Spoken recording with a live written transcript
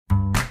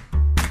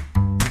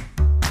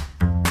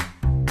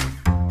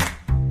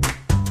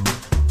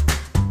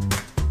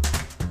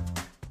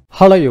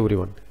Hello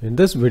everyone, in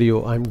this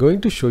video I am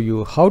going to show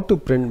you how to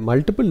print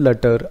multiple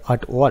letters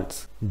at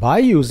once by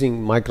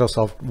using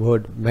Microsoft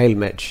Word Mail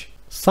Merge.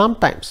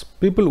 Sometimes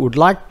people would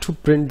like to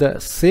print the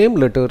same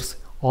letters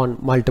on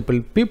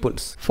multiple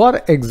peoples. For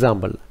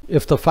example,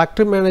 if the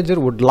factory manager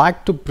would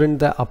like to print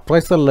the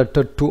appraisal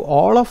letter to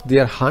all of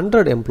their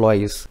 100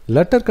 employees,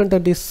 letter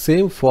content is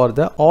same for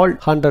the all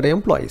 100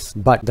 employees,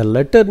 but the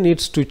letter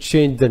needs to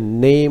change the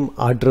name,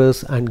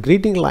 address and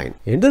greeting line.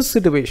 In this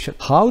situation,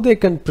 how they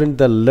can print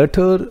the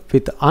letter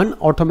with an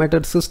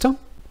automated system?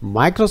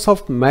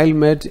 Microsoft Mail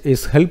Merge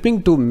is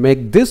helping to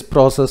make this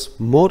process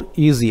more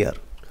easier.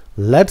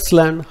 Let's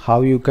learn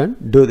how you can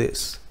do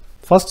this.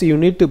 First, you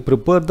need to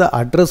prepare the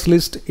address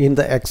list in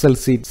the Excel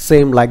sheet,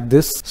 same like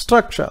this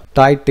structure: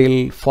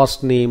 title,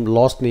 first name,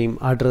 last name,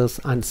 address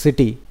and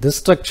city. This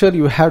structure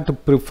you have to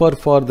prepare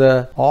for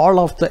the all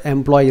of the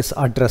employees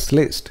address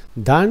list.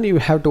 Then you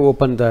have to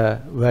open the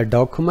Word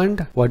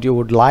document what you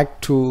would like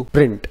to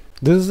print.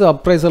 This is the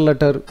appraisal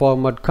letter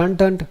format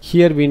content.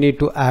 Here we need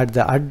to add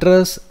the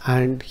address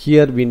and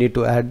here we need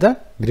to add the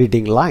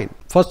greeting line.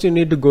 First you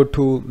need to go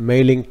to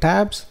mailing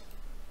tabs.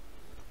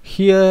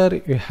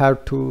 Here you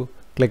have to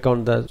click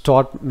on the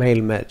Start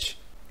Mail Merge.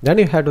 Then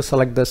you have to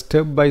select the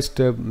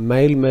step-by-step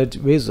Mail Merge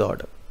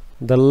wizard.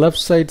 The left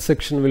side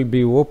section will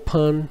be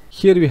open.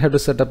 Here we have to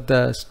set up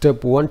the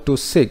step 1 to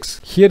 6.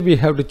 Here we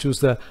have to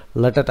choose the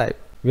letter type.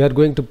 We are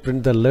going to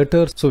print the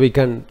letter, so we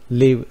can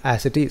leave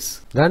as it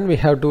is. Then we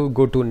have to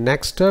go to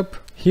next step.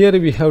 Here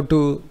we have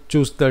to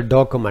choose the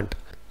document.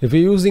 If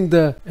you're using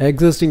the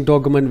existing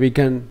document, we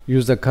can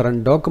use the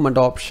current document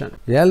option.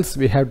 Else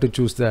we have to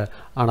choose the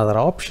another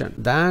option.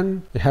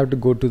 Then we have to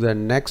go to the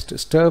next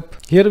step.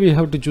 Here we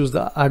have to choose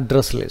the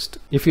address list.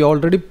 If you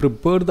already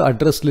prepared the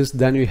address list,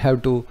 then you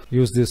have to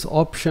use this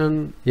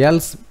option.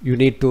 Else you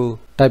need to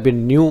type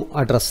in new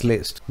address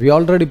list. We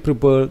already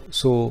prepared,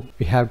 so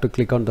we have to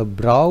click on the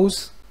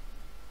browse.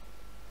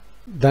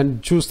 Then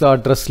choose the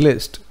address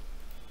list.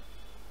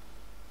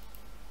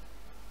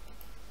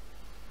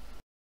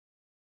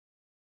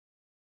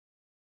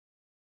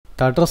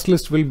 The address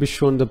list will be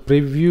shown the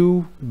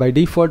preview. By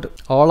default,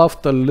 all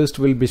of the list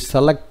will be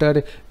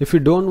selected. If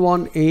you don't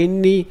want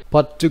any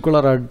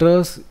particular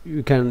address,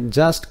 you can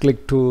just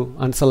click to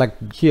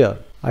unselect here.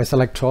 I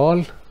select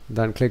all,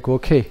 then click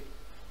OK.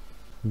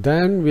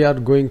 Then we are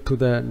going to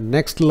the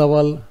next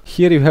level.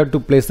 Here you have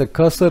to place the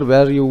cursor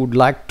where you would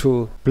like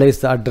to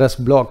place the address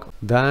block.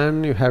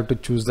 Then you have to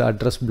choose the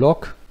address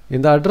block.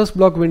 In the address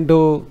block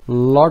window, a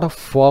lot of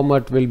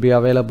format will be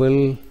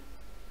available.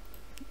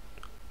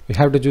 You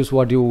have to choose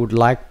what you would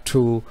like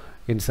to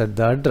insert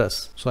the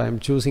address. So I am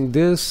choosing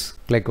this,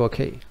 click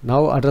OK.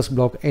 Now address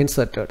block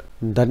inserted.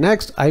 The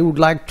next, I would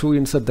like to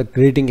insert the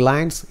greeting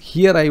lines.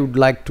 Here I would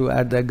like to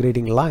add the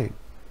greeting line.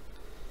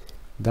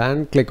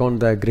 Then click on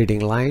the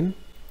greeting line.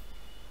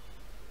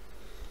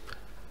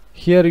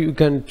 Here you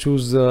can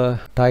choose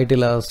the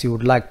title as you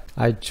would like.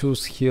 I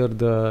choose here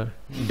the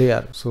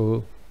dear.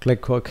 So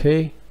click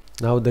OK.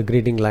 Now the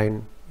greeting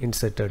line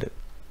inserted.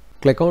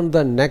 Click on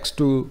the next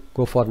to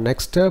go for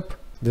next step.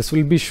 This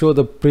will be show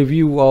the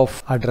preview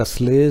of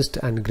address list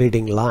and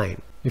greeting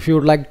line. If you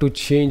would like to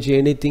change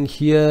anything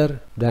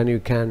here, then you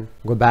can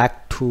go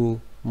back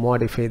to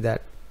modify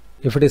that.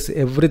 If it is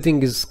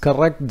everything is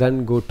correct,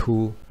 then go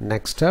to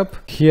next step.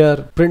 Here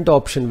print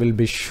option will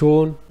be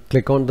shown.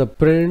 Click on the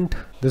print.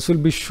 This will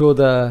be show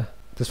the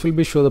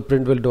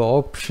print window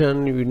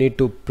option. You need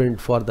to print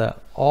for the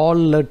all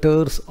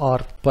letters or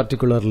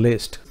particular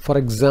list. For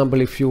example,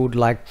 if you would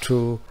like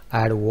to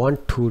add 1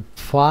 to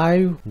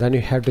 5, then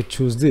you have to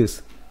choose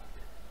this.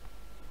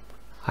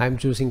 I am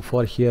choosing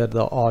for here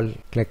the all.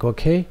 Click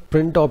OK.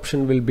 Print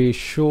option will be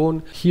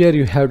shown. Here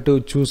you have to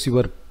choose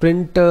your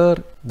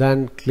printer,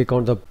 then click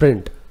on the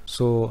print.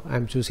 So I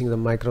am choosing the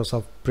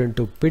Microsoft Print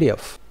to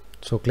PDF.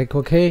 So click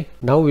OK.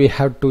 Now we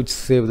have to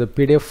save the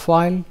PDF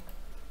file.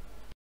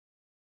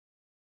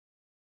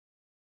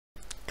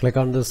 Click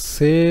on the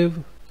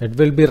save. It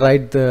will be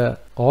write the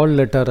all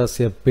letter as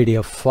a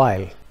PDF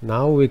file.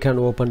 Now we can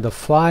open the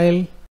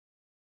file.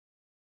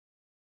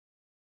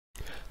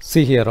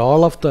 See here,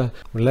 all of the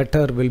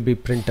letter will be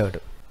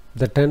printed.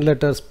 The 10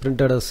 letters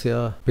printed as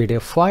a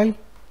PDF file.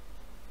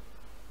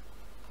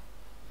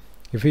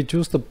 If you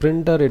choose the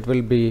printer, it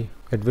will be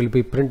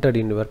printed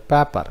in your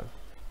paper.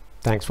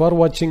 Thanks for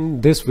watching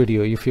this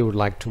video. If you would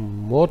like to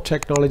more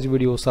technology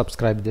videos,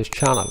 subscribe this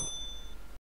channel.